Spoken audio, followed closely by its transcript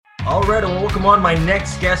All right, and welcome on my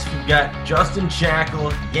next guest. We've got Justin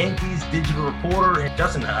Shackle, Yankees digital reporter. And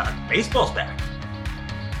Justin, baseball's back.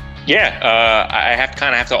 Yeah, I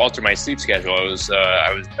have to alter my sleep schedule. I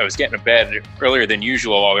was getting to bed earlier than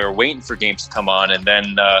usual while we were waiting for games to come on, and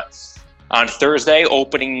then on Thursday,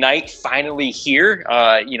 opening night, finally here.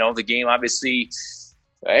 The game, obviously,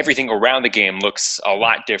 everything around the game looks a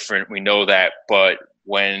lot different. We know that, but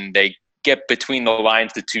when they get between the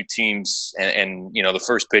lines, the two teams, and the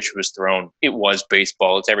first pitch was thrown, it was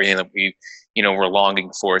baseball. It's everything that we, we're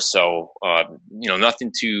longing for. So,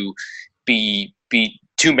 nothing to be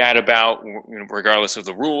too mad about, regardless of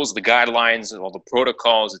the rules, the guidelines, and all the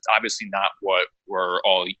protocols. It's obviously not what we're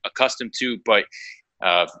all accustomed to, but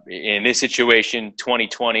in this situation,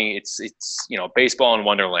 2020, it's baseball in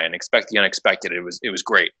Wonderland. Expect the unexpected. It was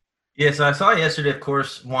great. Yeah, so I saw yesterday, of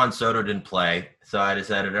course, Juan Soto didn't play. So I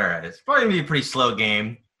decided, all right, it's probably going to be a pretty slow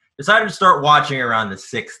game. Decided to start watching around the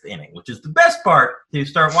sixth inning, which is the best part to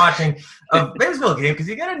start watching a baseball game because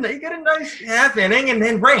you get a nice half inning and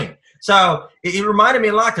then rain. So it reminded me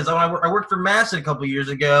a lot because I worked for Masson a couple of years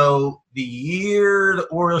ago, the year the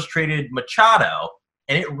Orioles traded Machado,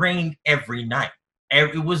 and it rained every night.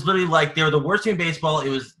 It was literally like they were the worst team in baseball.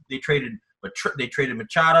 They traded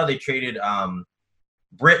Machado, they traded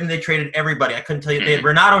Britton, they traded everybody. I couldn't tell you. They had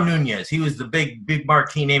Renato Nunez. He was the big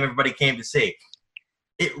marquee name everybody came to see.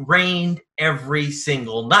 It rained every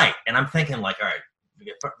single night. And I'm thinking, like, all right,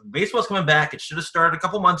 baseball's coming back. It should have started a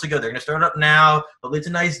couple months ago. They're going to start up now. Hopefully it's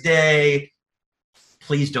a nice day.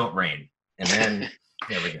 Please don't rain. And then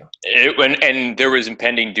there we go. And there was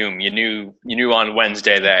impending doom. You knew on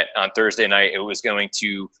Wednesday that on Thursday night it was going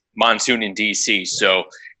to monsoon in D.C. So,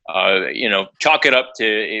 chalk it up to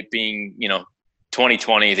it being,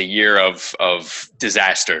 2020, the year of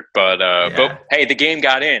disaster. But hey, the game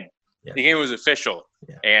got in. Yeah. The game was official.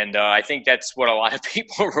 Yeah. And I think that's what a lot of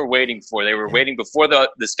people were waiting for. They were waiting before the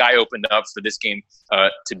sky opened up for this game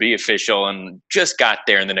to be official, and just got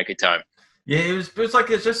there in the nick of time. Yeah, it's just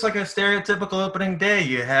like a stereotypical opening day.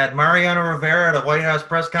 You had Mariano Rivera at a White House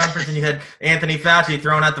press conference, and you had Anthony Fauci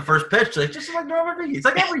throwing out the first pitch. Like, just like normal. It's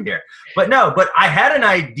like every year. But I had an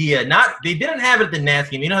idea. They didn't have it at the Nats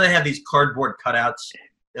game. They have these cardboard cutouts.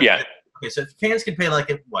 Yeah. Okay, so fans can pay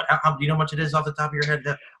what? How do you know how much it is off the top of your head?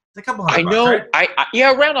 It's a couple $100. I know. Right?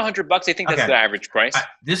 Around $100. I think that's the average price.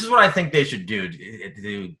 This is what I think they should do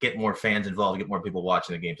to get more fans involved, get more people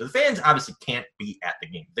watching the game. So the fans obviously can't be at the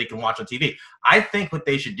game; they can watch on TV. I think what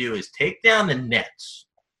they should do is take down the nets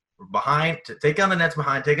behind. Take down the nets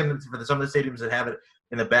behind. Take them for some of the stadiums that have it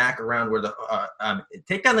in the back around where the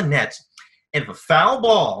take down the nets. And if a foul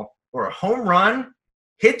ball or a home run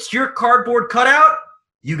hits your cardboard cutout,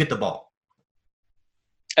 you get the ball.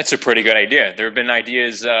 That's a pretty good idea. There have been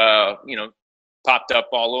ideas, popped up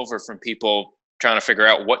all over from people trying to figure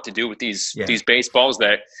out what to do with these baseballs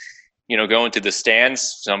that, go into the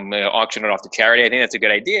stands. Some auction it off to charity. I think that's a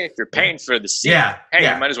good idea. If you're paying for the seat, you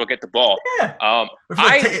might as well get the ball. Yeah.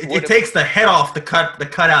 It takes the head off the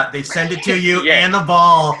cutout. They send it to you and the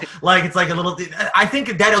ball. Like it's like a little. I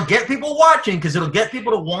think that'll get people watching because it'll get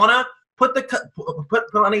people to wanna put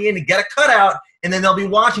money in to get a cutout, and then they'll be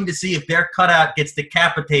watching to see if their cutout gets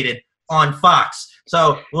decapitated on Fox.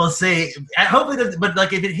 So we'll see. Hopefully, but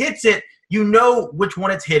if it hits it, you know which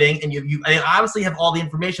one it's hitting, and you obviously have all the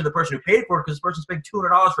information of the person who paid for it because the person's paying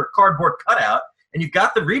 $200 for a cardboard cutout, and you've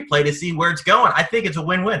got the replay to see where it's going. I think it's a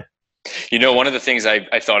win-win. One of the things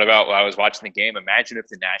I thought about while I was watching the game, imagine if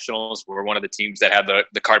the Nationals were one of the teams that had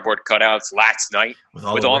the cardboard cutouts last night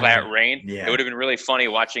with all that rain. Yeah. It would have been really funny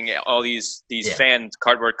watching all these fans'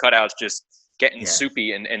 cardboard cutouts just getting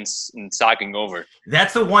soupy and sogging over.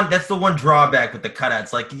 That's the one drawback with the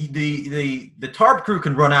cutouts. Like the tarp crew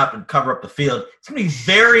can run out and cover up the field. It's going to be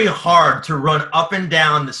very hard to run up and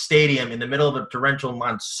down the stadium in the middle of a torrential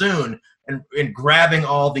monsoon and grabbing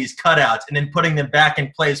all these cutouts and then putting them back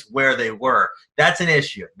in place where they were. That's an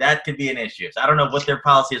issue. That could be an issue. So I don't know what their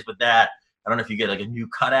policy is with that. I don't know if you get like a new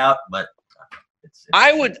cutout, but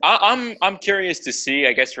I'm curious to see.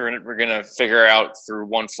 I guess we're gonna figure out through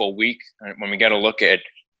one full week when we get a look at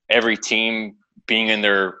every team being in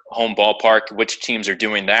their home ballpark, which teams are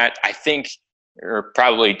doing that. I think there are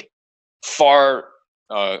probably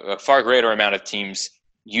a far greater amount of teams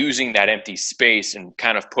using that empty space and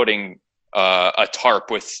kind of putting a tarp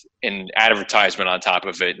with an advertisement on top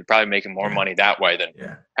of it. They're probably making more money that way than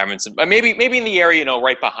having some. Maybe in the area,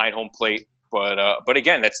 right behind home plate. But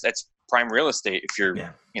again, that's prime real estate if you're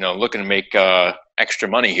looking to make extra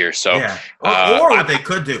money here. So or what they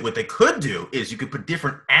could do is you could put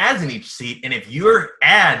different ads in each seat, and if your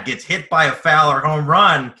ad gets hit by a foul or home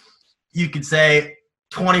run, you could say,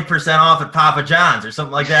 20% off at Papa John's or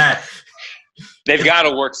something like that. They've got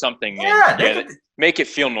to work something in. Make it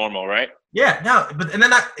feel normal, right? Yeah, no, but and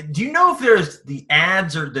then do you know if there's the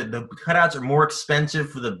ads or the cutouts are more expensive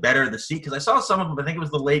for the better the seat? Because I saw some of them. I think it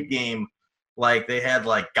was the late game. Like they had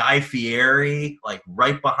like Guy Fieri like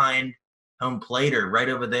right behind home plate or right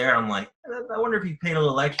over there. I'm like, I wonder if he paid a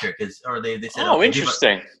little extra or they said. Oh,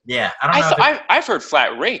 interesting. Yeah, I don't know. I've heard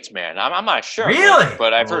flat rates, man. I'm not sure. Really?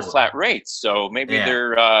 But I've heard flat rates. So maybe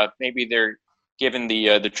they're giving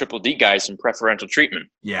the Triple D guys some preferential treatment.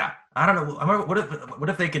 Yeah, I don't know. What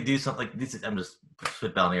if they could do something like this? I'm just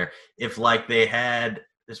spitballing here. If like they had,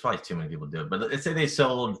 there's probably too many people do it, but let's say they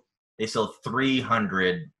sold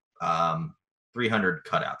 300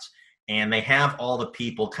 cutouts, and they have all the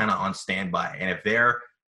people kind of on standby, and if their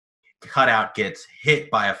cutout gets hit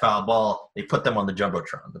by a foul ball, they put them on the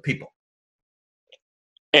jumbotron, the people.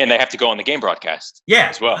 And they have to go on the game broadcast. Yeah,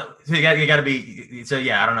 as well. So you got to be. So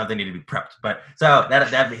yeah, I don't know if they need to be prepped, but so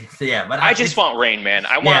that'd be. So yeah, but I just want rain, man.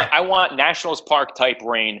 I want Nationals Park type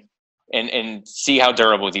rain, and see how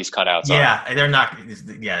durable these cutouts are. Yeah, they're not.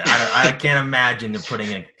 Yeah, I can't imagine they're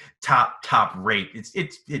putting a top rate.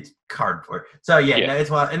 It's cardboard. So yeah. No, it's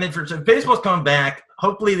wild. And then so baseball's coming back.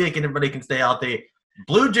 Hopefully everybody can stay healthy.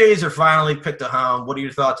 Blue Jays are finally picked a home. What are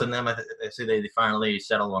your thoughts on them? I say they finally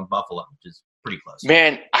settled on Buffalo, which is pretty close.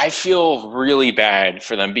 Man, I feel really bad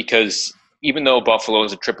for them because even though Buffalo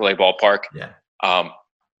is a AAA ballpark,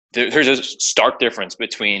 there's a stark difference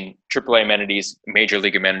between AAA amenities, major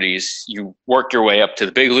league amenities. You work your way up to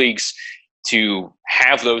the big leagues to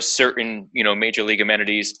have those certain, major league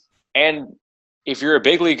amenities. And if you're a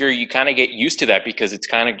big leaguer, you kind of get used to that because it's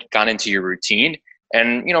kind of gone into your routine.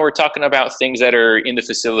 And, we're talking about things that are in the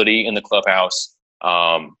facility, in the clubhouse,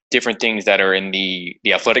 different things that are in the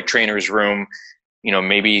athletic trainer's room.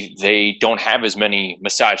 Maybe they don't have as many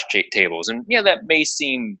massage tables. And, that may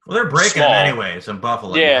seem they're breaking small. Them anyway. So in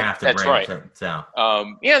Buffalo, you have to that's break right. So.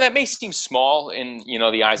 That may seem small in,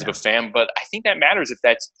 the eyes of a fan, but I think that matters if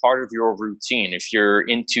that's part of your routine. If you're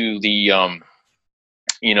into the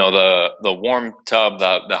warm tub,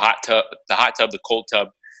 the hot tub, the cold tub,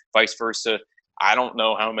 vice versa. I don't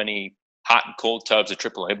know how many hot and cold tubs a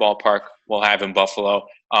AAA ballpark will have in Buffalo.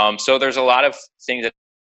 So there's a lot of things that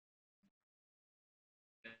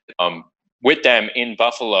with them in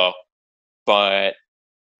Buffalo. But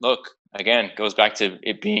look, again, goes back to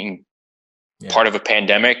it being part of a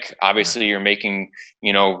pandemic. Obviously, you're making,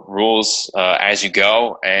 rules as you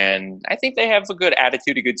go. And I think they have a good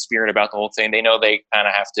attitude, a good spirit about the whole thing. They know they kind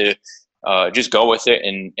of have to just go with it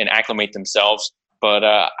and acclimate themselves. But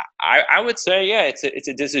I would say, it's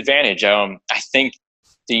a disadvantage. I think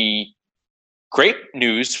the great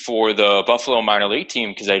news for the Buffalo minor league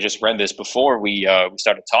team, because I just read this before we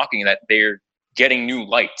started talking, that they're getting new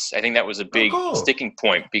lights. I think that was a big sticking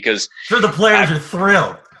point because sure, the players are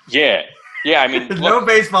thrilled. Yeah. I mean, no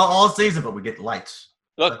baseball all season, but we get lights.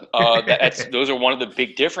 Look, those are one of the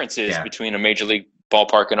big differences between a major league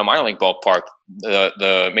ballpark and a minor league ballpark.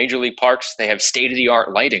 The major league parks, they have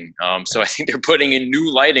state-of-the-art lighting. So I think they're putting in new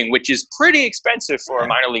lighting, which is pretty expensive for a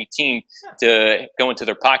minor league team to go into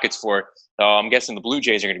their pockets for. I'm guessing the Blue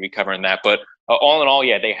Jays are going to be covering that. But all in all,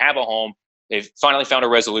 they have a home. They've finally found a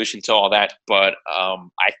resolution to all that. But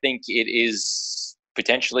I think it is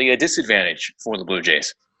potentially a disadvantage for the Blue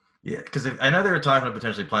Jays. Yeah, because I know they were talking about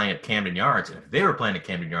potentially playing at Camden Yards. And if they were playing at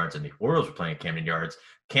Camden Yards and the Orioles were playing at Camden Yards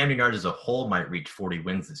as a whole might reach 40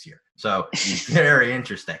 wins this year. So it's very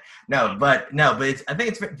interesting. But I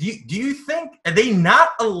think it's. Do you think are they not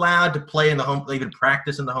allowed to play in the home? They even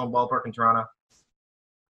practice in the home ballpark in Toronto?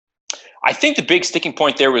 I think the big sticking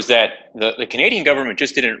point there was that the Canadian government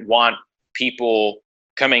just didn't want people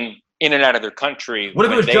coming in and out of their country when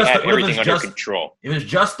they had everything under control. It was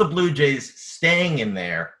just the Blue Jays staying in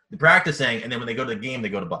there, practicing, and then when they go to the game, they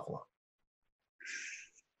go to Buffalo.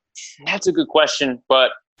 That's a good question,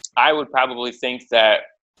 but I would probably think that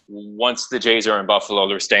once the Jays are in Buffalo,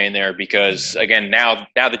 they're staying there because, again, now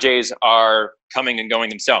the Jays are coming and going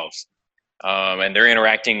themselves, and they're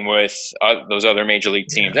interacting with those other major league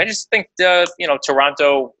teams. I just think,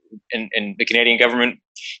 Toronto and the Canadian government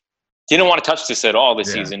didn't want to touch this at all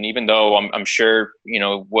this season, even though I'm sure,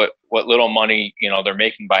 what little money, they're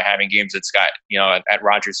making by having games at Sky, at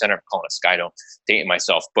Rogers Center. I'm calling it Sky, don't date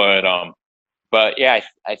myself. But yeah,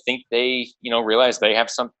 I think they, realize they have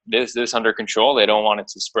this under control. They don't want it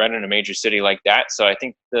to spread in a major city like that. So I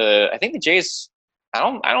think the Jays, I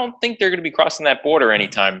don't think they're going to be crossing that border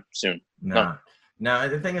anytime soon. No. Now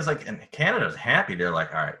the thing is, like, and Canada's happy. They're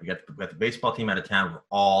like, all right, we got the baseball team out of town. We're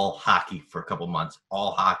all hockey for a couple months.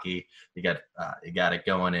 All hockey. You got it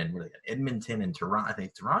going in. Really, Edmonton and Toronto. I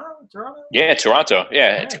think Toronto. Yeah, Toronto.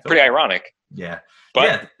 Yeah, it's pretty ironic. Yeah, but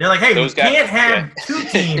yeah. They're like, hey, we can't have 2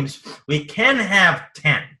 teams. We can have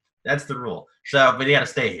 10. That's the rule. So, but you got to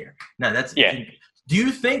stay here. No, that's yeah. Do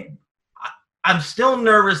you think? I'm still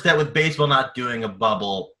nervous that with baseball not doing a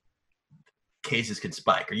bubble, cases could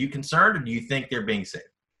spike. Are you concerned, or do you think they're being safe?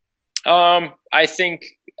 I think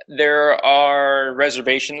there are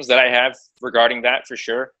reservations that I have regarding that for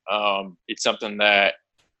sure. It's something that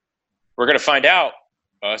we're going to find out,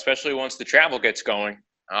 especially once the travel gets going.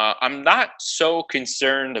 I'm not so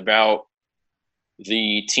concerned about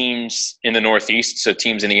the teams in the Northeast, so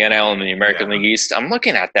teams in the NL and the American League East. I'm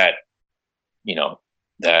looking at that,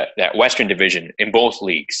 that Western Division in both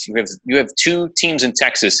leagues. You have 2 teams in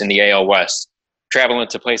Texas in the AL West traveling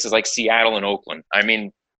to places like Seattle and Oakland. I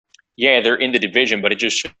mean, yeah, they're in the division, but it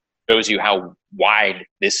just shows you how wide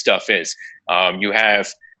this stuff is. You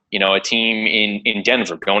have, a team in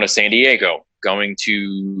Denver going to San Diego, going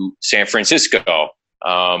to San Francisco,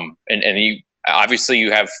 and you obviously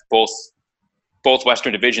you have both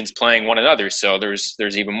Western divisions playing one another, so there's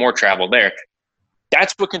even more travel there.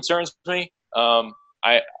 That's what concerns me. We're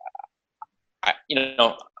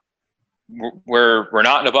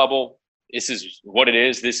not in a bubble. This is what it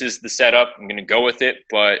is. This is the setup. I'm going to go with it.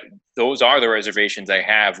 But those are the reservations I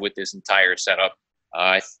have with this entire setup.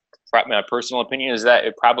 My personal opinion is that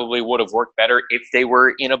it probably would have worked better if they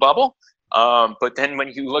were in a bubble. But then when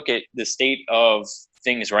you look at the state of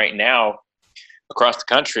things right now across the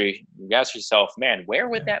country, you ask yourself, man, where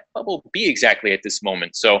would that bubble be exactly at this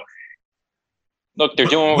moment? So, look, they're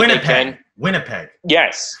doing what they can. Winnipeg.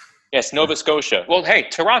 Yes, Nova Scotia. Well, hey,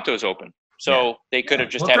 Toronto's open. So they could have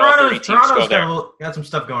just had all 30 teams go there. Got some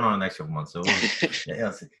stuff going on in the next couple months. So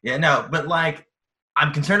but like,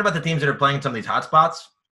 I'm concerned about the teams that are playing in some of these hot spots.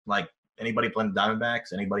 Like anybody playing the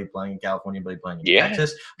Diamondbacks, anybody playing in California, anybody playing in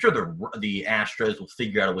Texas. I'm sure the Astros will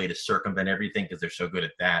figure out a way to circumvent everything because they're so good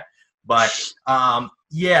at that. But I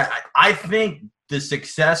think the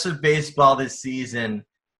success of baseball this season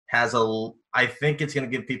I think it's going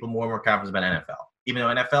to give people more and more confidence about NFL. Even though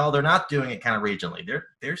NFL, they're not doing it kind of regionally.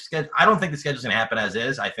 They're scheduled. I don't think the schedule's going to happen as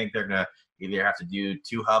is. I think they're going to either have to do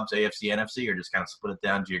 2 hubs, AFC, NFC, or just kind of split it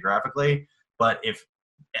down geographically. But if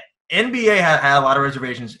NBA had a lot of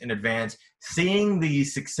reservations in advance, seeing the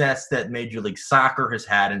success that Major League Soccer has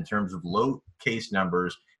had in terms of low case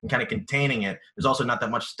numbers and kind of containing it, there's also not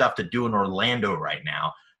that much stuff to do in Orlando right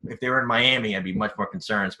now. If they were in Miami, I'd be much more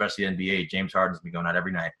concerned, especially NBA. James Harden's been going out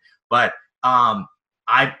every night. But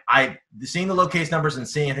I seeing the low case numbers and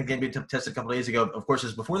seeing, I think they tested a couple days ago, of course,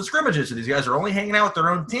 is before the scrimmages. So these guys are only hanging out with their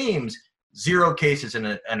own teams. 0 cases in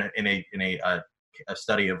a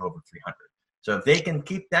study of over 300. So if they can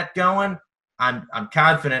keep that going, I'm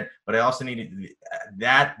confident. But I also need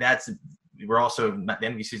we're also not, the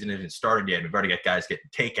NBA season hasn't started yet. We've already got guys getting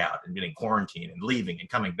takeout and getting quarantined and leaving and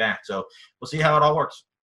coming back. So we'll see how it all works.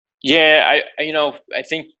 Yeah, I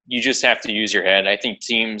think you just have to use your head. I think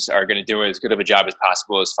teams are going to do as good of a job as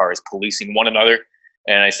possible as far as policing one another,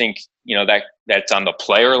 and I think that's on the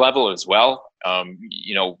player level as well.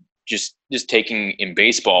 Just taking in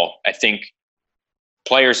baseball, I think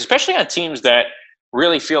players, especially on teams that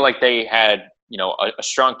really feel like they had a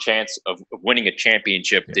strong chance of winning a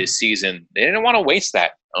championship this season, they didn't want to waste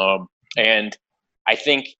that. And I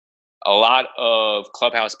think a lot of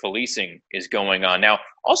clubhouse policing is going on now.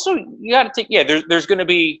 Also, you got to take there's going to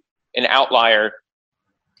be an outlier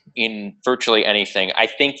in virtually anything. I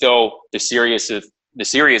think though the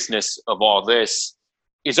seriousness of all this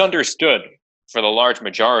is understood for the large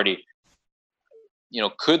majority.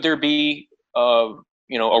 Could there be a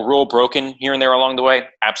rule broken here and there along the way?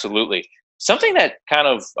 Absolutely. Something that kind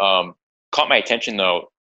of caught my attention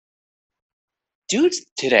though, dudes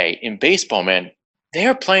today in baseball, man,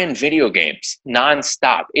 they're playing video games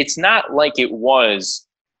nonstop. It's not like it was,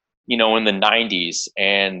 in the 90s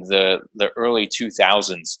and the early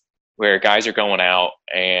 2000s where guys are going out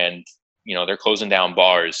and, they're closing down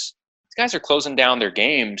bars. These guys are closing down their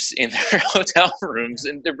games in their hotel rooms.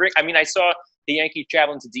 And I saw the Yankees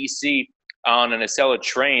traveling to D.C. on an Acela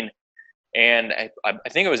train, and I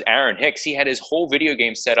think it was Aaron Hicks. He had his whole video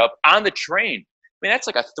game set up on the train. I mean, that's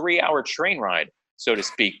like a 3-hour train ride, so to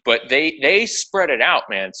speak. But they spread it out,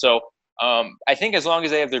 man. So I think as long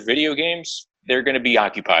as they have their video games, they're going to be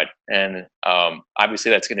occupied. And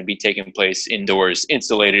obviously that's going to be taking place indoors,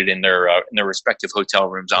 insulated in their respective hotel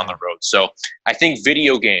rooms on the road. So I think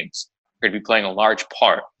video games are going to be playing a large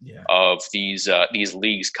part of these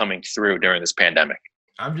leagues coming through during this pandemic.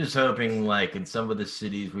 I'm just hoping, like in some of the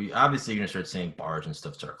cities, we obviously going to start seeing bars and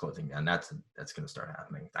stuff start closing down. That's going to start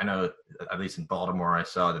happening. I know, at least in Baltimore, I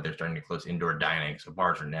saw that they're starting to close indoor dining, so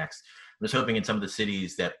bars are next. I'm just hoping in some of the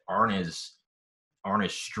cities that aren't as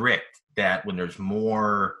strict, that when there's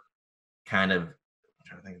more kind of, I'm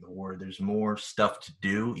trying to think of the word, there's more stuff to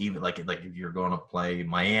do. Even like if you're going to play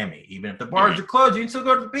Miami, even if the bars are closed, you can still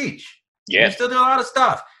go to the beach. Yeah, you can still do a lot of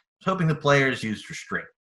stuff. I'm hoping the players use restrict.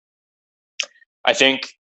 I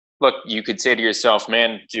think, look, you could say to yourself,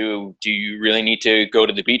 man, do you really need to go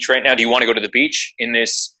to the beach right now? Do you want to go to the beach in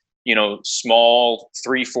this, small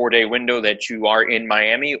 3-4 day window that you are in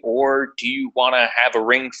Miami? Or do you want to have a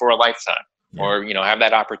ring for a lifetime or, have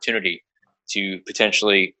that opportunity to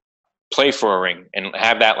potentially play for a ring and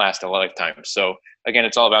have that last a lifetime? So again,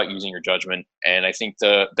 it's all about using your judgment. And I think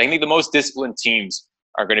the most disciplined teams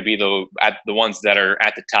are going to be the ones that are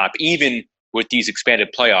at the top, even with these expanded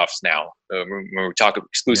playoffs now. When we're talking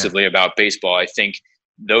exclusively about baseball, I think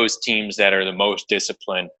those teams that are the most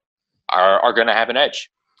disciplined are going to have an edge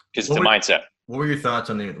because it's a mindset. What were your thoughts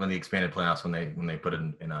on the expanded playoffs when they put it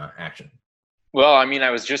in action? Well, I mean,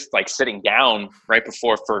 I was just like sitting down right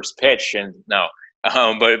before first pitch, and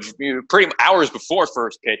but pretty hours before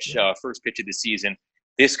first pitch of the season,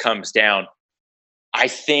 this comes down. I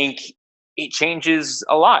think it changes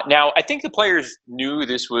a lot. Now, I think the players knew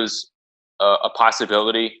this was a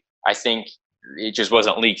possibility. I think it just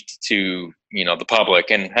wasn't leaked to the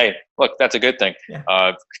public, and hey, look, that's a good thing.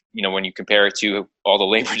 Yeah. When you compare it to all the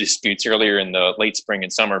labor disputes earlier in the late spring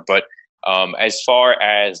and summer. But as far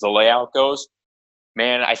as the layout goes,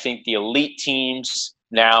 man, I think the elite teams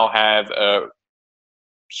now have a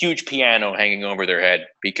huge piano hanging over their head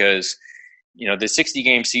because the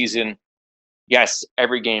 60-game season, yes,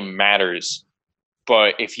 every game matters,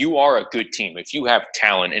 but if you are a good team, if you have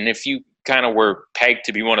talent, and if you kind of were pegged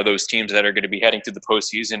to be one of those teams that are going to be heading to the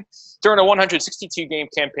postseason during a 162-game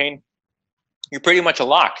campaign, you're pretty much a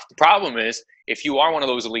lock. The problem is if you are one of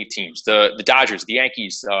those elite teams, the Dodgers, the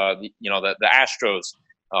Yankees, the Astros,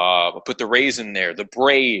 put the Rays in there, the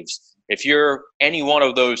Braves. If you're any one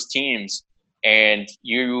of those teams and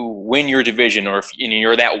you win your division, or if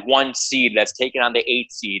you're that one seed that's taken on the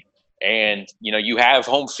 8th seed, and you have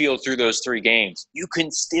home field through those 3 games, you can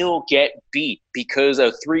still get beat because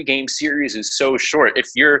a 3-game series is so short. If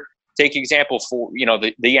you're, take example for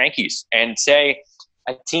the Yankees, and say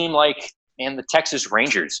a team like the Texas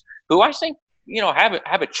Rangers, who I think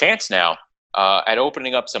have a chance now at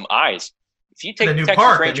opening up some eyes. If you take the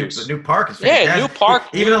Texas Rangers, the new park is fantastic. New park,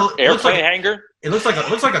 even airplane hangar. It looks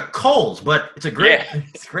like a Kohl's, but it's a great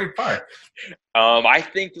it's a great park. I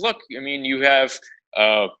think. Look, I mean, you have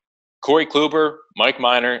Corey Kluber, Mike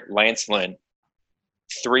Minor, Lance Lynn,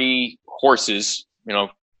 3 horses. Give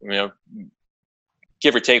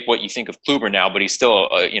or take what you think of Kluber now, but he's still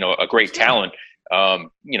a great talent.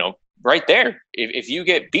 Right there. If you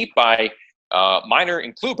get beat by Minor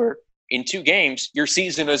and Kluber in 2 games, your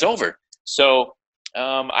season is over. So,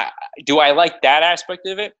 do I like that aspect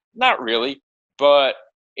of it? Not really, but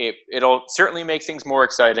it'll certainly make things more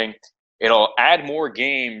exciting. It'll add more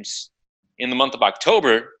games in the month of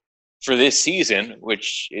October for this season,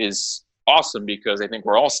 which is awesome because I think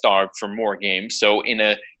we're all starved for more games. So in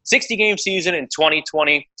a 60-game season in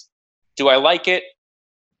 2020, do I like it?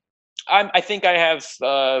 I think I have,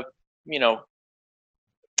 I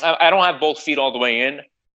don't have both feet all the way in,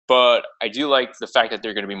 but I do like the fact that there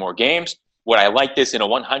are going to be more games. Would I like this in a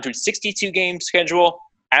 162-game schedule?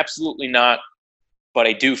 Absolutely not. But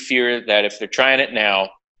I do fear that if they're trying it now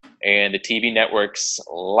and the TV networks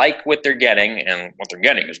like what they're getting, and what they're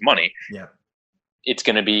getting is money, it's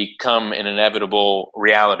going to become an inevitable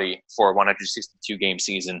reality for a 162-game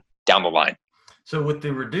season down the line. So with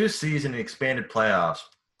the reduced season and expanded playoffs,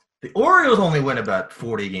 the Orioles only win about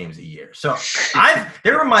 40 games a year. So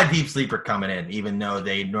they were my deep sleeper coming in, even though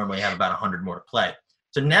they normally have about 100 more to play.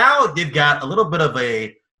 So now they've got a little bit of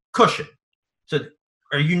a cushion. So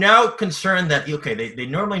are you now concerned that, they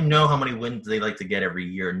normally know how many wins they like to get every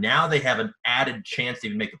year. Now they have an added chance to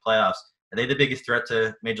even make the playoffs. Are they the biggest threat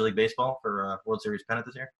to Major League Baseball for World Series pennant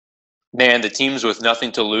this year? Man, the teams with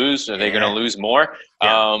nothing to lose, are they going to lose more?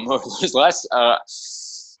 Lose less?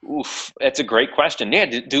 That's a great question. Yeah,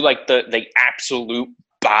 do like the absolute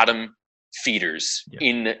bottom feeders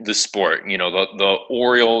in the sport. The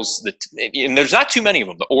Orioles, and there's not too many of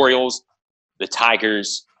them. The Orioles, the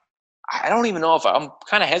Tigers. I don't even know if I'm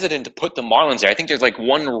kind of hesitant to put the Marlins there. I think there's like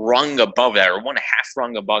one rung above that, or 1.5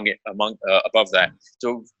 rung above that.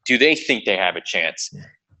 So do they think they have a chance? Yeah.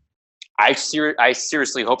 I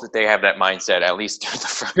seriously hope that they have that mindset at least through the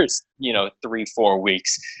first 3-4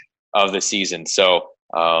 weeks of the season. So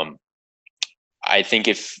I think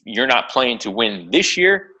if you're not playing to win this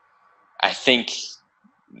year, I think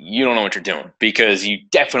you don't know what you're doing, because you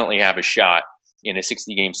definitely have a shot in a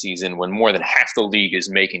 60-game season when more than half the league is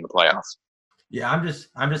making the playoffs. Yeah, I'm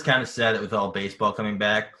just kind of sad that with all baseball coming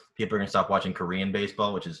back, people are gonna stop watching Korean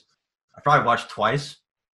baseball, which is I probably watched twice.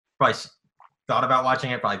 Probably thought about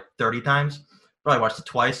watching it probably 30 times. Probably watched it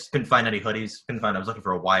twice. Couldn't find any hoodies. I was looking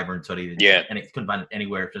for a Wyverns hoodie. Yeah. And it couldn't find it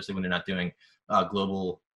anywhere, especially when they're not doing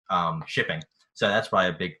global shipping. So that's probably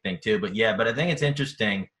a big thing too. But I think it's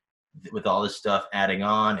interesting with all this stuff adding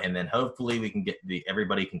on, and then hopefully we can get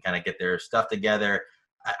everybody can kind of get their stuff together.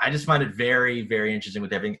 I just find it very, very interesting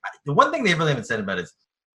with everything. The one thing they really haven't said about it is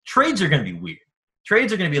trades are going to be weird.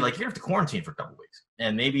 Trades are going to be like, you're going to have to quarantine for a couple of weeks.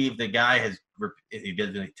 And maybe if the guy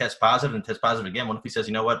he tests positive and tests positive again, what if he says,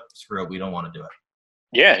 you know what, screw it, we don't want to do it?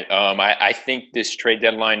 Yeah, I think this trade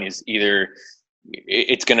deadline is either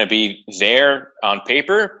it's going to be there on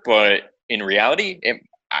paper, but in reality,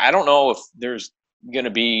 I don't know if there's going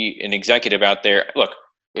to be an executive out there. Look,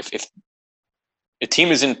 if a team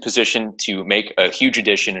is in position to make a huge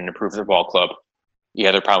addition and improve their ball club,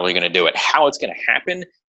 yeah, they're probably going to do it. How it's going to happen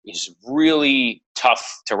is really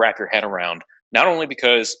tough to wrap your head around, not only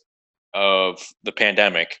because of the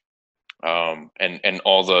pandemic and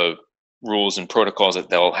all the rules and protocols that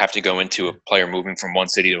they'll have to go into a player moving from one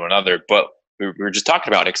city to another, but we were just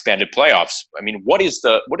talking about expanded playoffs. I mean, what is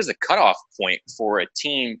the cutoff point for a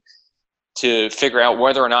team to figure out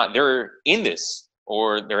whether or not they're in this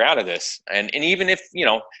or they're out of this? And even if,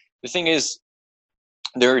 the thing is,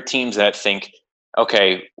 there are teams that think,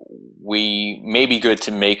 okay, we may be good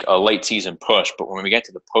to make a late season push, but when we get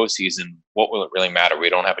to the postseason, what will it really matter? We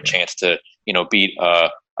don't have a chance to, beat a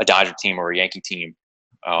Dodger team or a Yankee team.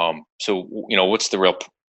 So, what's the real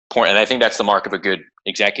point? And I think that's the mark of a good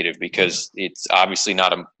executive, because it's obviously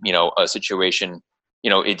not a situation,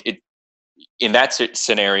 in that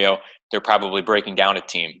scenario, they're probably breaking down a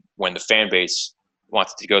team when the fan base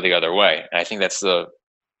wants it to go the other way. And I think that's the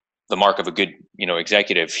mark of a good,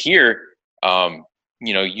 executive. Here,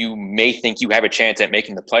 you may think you have a chance at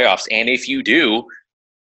making the playoffs. And if you do,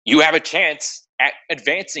 you have a chance at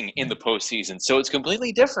advancing in the postseason. So it's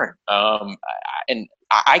completely different. And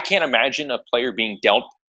I can't imagine a player being dealt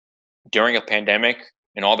during a pandemic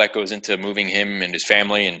and all that goes into moving him and his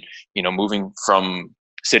family and, moving from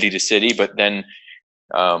city to city. But then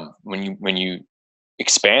when you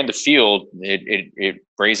expand the field, it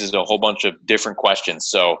raises a whole bunch of different questions.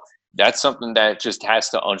 So that's something that just has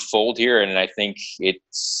to unfold here. And I think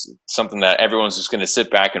it's something that everyone's just going to sit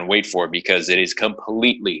back and wait for, because it is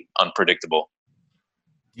completely unpredictable.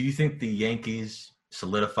 Do you think the Yankees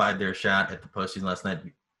solidified their shot at the postseason last night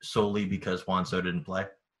solely because Juan Soto didn't play?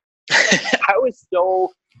 I was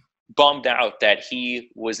so bummed out that he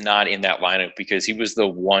was not in that lineup, because he was the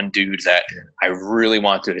one dude that I really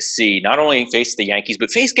wanted to see not only face the Yankees,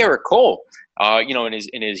 but face Garrett Cole.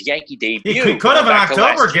 In his Yankee debut. He could have in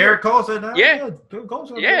October. Garrett Cole said,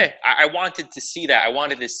 I wanted to see that. I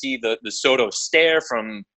wanted to see the Soto stare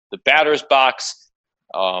from the batter's box,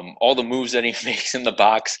 all the moves that he makes in the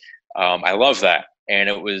box. I love that. And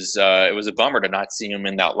it was a bummer to not see him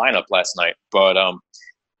in that lineup last night. But,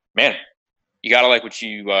 man, you got to like what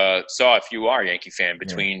you saw if you are a Yankee fan,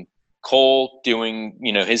 between Cole doing,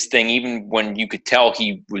 his thing, even when you could tell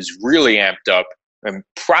he was really amped up and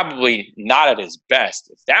probably not at his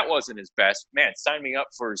best. If that wasn't his best, man, sign me up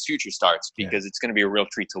for his future starts, because it's going to be a real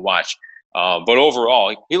treat to watch. But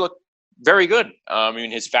overall, he looked very good.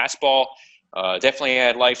 His fastball definitely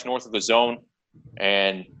had life north of the zone,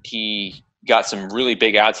 and he got some really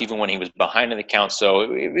big outs even when he was behind in the count. So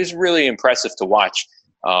it was really impressive to watch.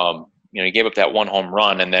 He gave up that one home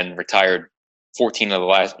run and then retired 14 of the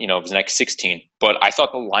last, of his next 16. But I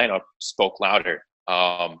thought the lineup spoke louder.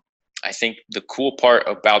 I think the cool part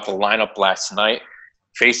about the lineup last night,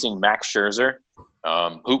 facing Max Scherzer,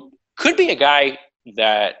 who could be a guy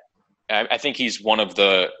that I think he's one of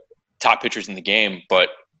the top pitchers in the game, but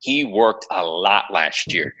he worked a lot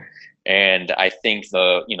last year. And I think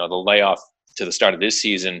the layoff to the start of this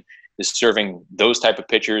season is serving those type of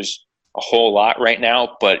pitchers a whole lot right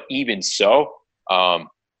now. But even so, I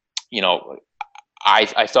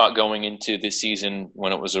thought going into this season,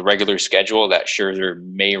 when it was a regular schedule, that Scherzer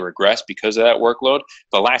may regress because of that workload.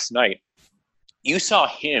 But last night, you saw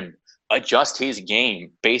him adjust his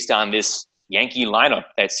game based on this Yankee lineup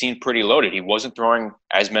that seemed pretty loaded. He wasn't throwing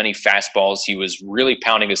as many fastballs. He was really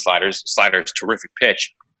pounding his sliders. Sliders, terrific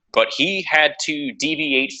pitch. But he had to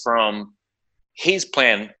deviate from his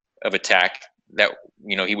plan of attack that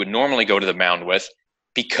he would normally go to the mound with,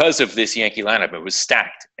 because of this Yankee lineup. It was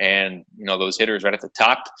stacked. And, those hitters right at the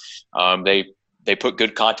top, they put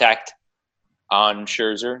good contact on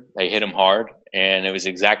Scherzer. They hit him hard, and it was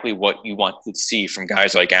exactly what you want to see from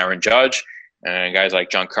guys like Aaron Judge and guys like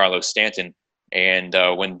Giancarlo Stanton. And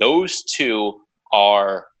when those two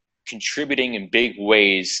are contributing in big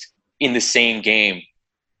ways in the same game,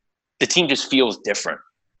 the team just feels different.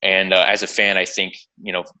 And as a fan, I think,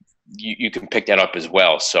 you can pick that up as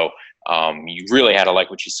well. So you really had to like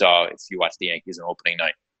what you saw if you watched the Yankees on opening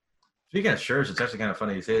night. Speaking of Scherzer, it's actually kind of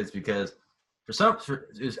funny you say this because I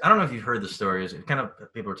don't know if you've heard the story. It kind of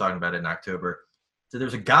people were talking about it in October. So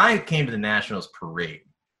there's a guy who came to the Nationals parade,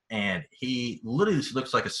 and he literally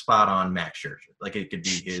looks like a spot-on Max Scherzer, like it could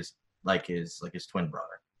be his twin brother.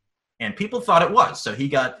 And people thought it was. So I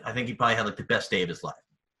think he probably had like the best day of his life.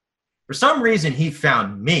 For some reason, he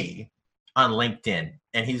found me on LinkedIn,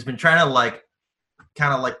 and he's been trying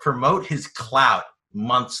to promote his clout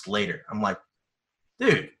months later. I'm like,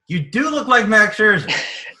 dude, you do look like Max Scherzer.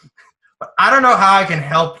 But I don't know how I can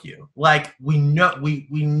help you. Like, we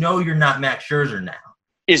know you're not Max Scherzer now.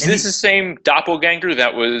 Is this the same doppelganger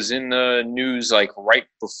that was in the news like right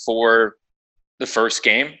before the first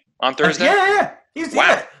game on Thursday? Yeah.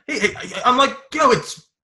 Wow. I'm like,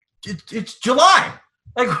 it's July.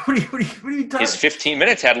 Like, what are you talking? His 15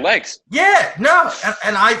 minutes had legs. Yeah, no,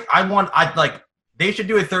 and they should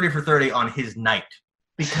do a 30 for 30 on his night.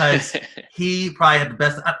 Because he probably had the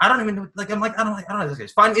best. I don't even know. Like, I'm like, I don't know. This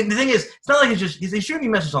guy's fine. And the thing is, it's not like he's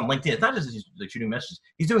shooting messages on LinkedIn. It's not just he's like shooting messages.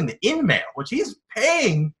 He's doing the in-mail, which he's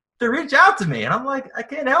paying to reach out to me. And I'm like, I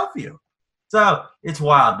can't help you. So it's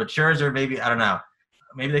wild. But Scherzer, maybe, I don't know.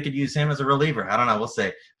 Maybe they could use him as a reliever. I don't know. We'll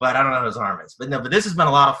see. But I don't know how his arm is. But this has been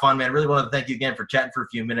a lot of fun, man. I really want to thank you again for chatting for a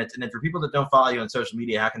few minutes. And then for people that don't follow you on social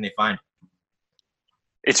media, how can they find you?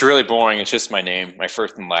 It's really boring. It's just my name, my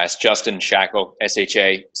first and last. Justin Shackil,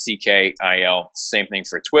 Shackil. Same thing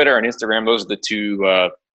for Twitter and Instagram. Those are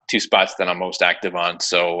the two spots that I'm most active on.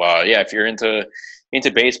 So if you're into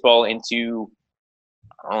baseball, I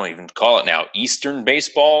don't even call it now, Eastern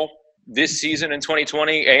baseball this season in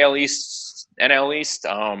 2020, AL East, NL East,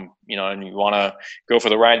 and you want to go for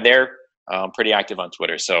the ride there, I'm pretty active on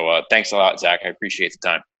Twitter. So thanks a lot, Zach. I appreciate the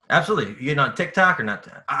time. Absolutely. You on TikTok or not?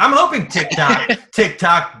 I'm hoping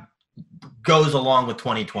TikTok goes along with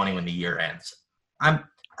 2020 when the year ends.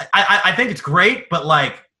 I think it's great, but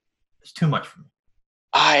like it's too much for me.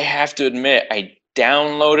 I have to admit, I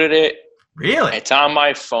downloaded it. Really? It's on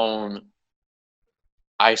my phone.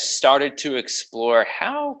 I started to explore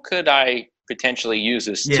how could I potentially use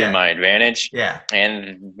this to my advantage. Yeah.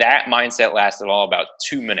 And that mindset lasted all about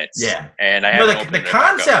 2 minutes. Yeah. And I haven't opened the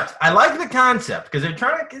concept. I like the concept because they're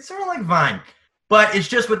trying to. It's sort of like Vine, but it's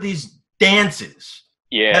just with these dances.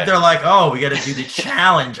 Yeah. That they're like, oh, we got to do the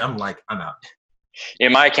challenge. I'm like, I'm out. Yeah,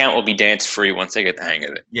 my account will be dance free once I get the hang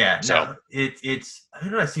of it. Yeah. So no, it's. Who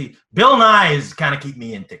did I see? Bill Nye is kind of keep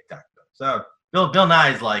me in TikTok. So Bill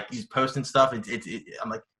Nye is like he's posting stuff. I'm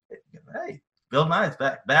like, hey. Bill Nye's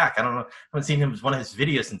back. I don't know. I haven't seen him one of his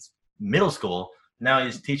videos since middle school. Now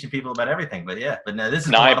he's teaching people about everything. But no, this is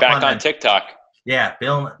Nye back on TikTok. Yeah,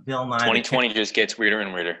 Bill Nye. 2020 just gets weirder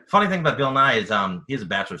and weirder. Funny thing about Bill Nye is he has a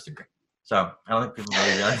bachelor's degree. So I don't think people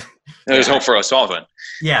really realize. There's hope for us all then.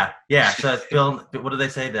 Yeah. So it's Bill. What did they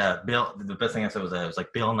say? The best thing I said was it was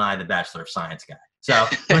like Bill Nye, the Bachelor of Science guy. So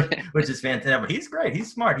which is fantastic. But he's great.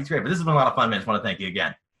 He's smart. He's great. But this has been a lot of fun, man. I just want to thank you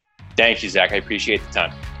again. Thank you, Zach. I appreciate the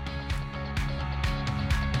time.